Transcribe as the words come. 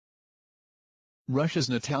Russia's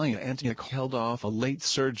Natalya Antyukh held off a late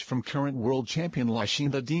surge from current world champion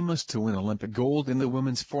Lashinda Dimas to win Olympic gold in the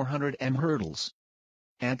women's 400m hurdles.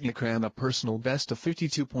 Antyukh ran a personal best of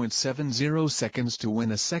 52.70 seconds to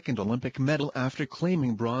win a second Olympic medal after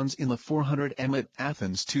claiming bronze in the 400m at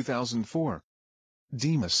Athens 2004.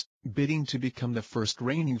 Dimas, bidding to become the first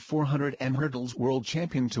reigning 400m hurdles world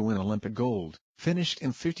champion to win Olympic gold, finished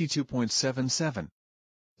in 52.77.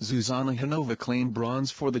 Zuzana Hanova claimed bronze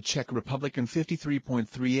for the Czech Republic in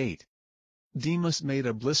 53.38. Dimas made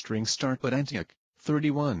a blistering start, but Antyukh,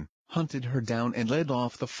 31, hunted her down and led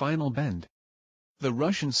off the final bend. The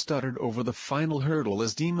Russian stuttered over the final hurdle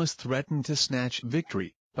as Dimas threatened to snatch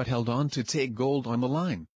victory, but held on to take gold on the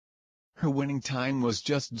line. Her winning time was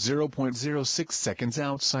just 0.06 seconds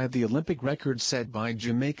outside the Olympic record set by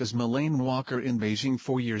Jamaica's Melaine Walker in Beijing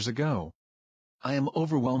 4 years ago. "I am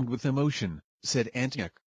overwhelmed with emotion," said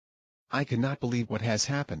Antyukh. "I cannot believe what has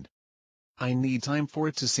happened. I need time for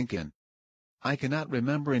it to sink in. I cannot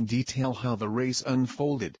remember in detail how the race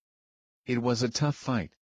unfolded. It was a tough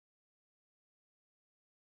fight.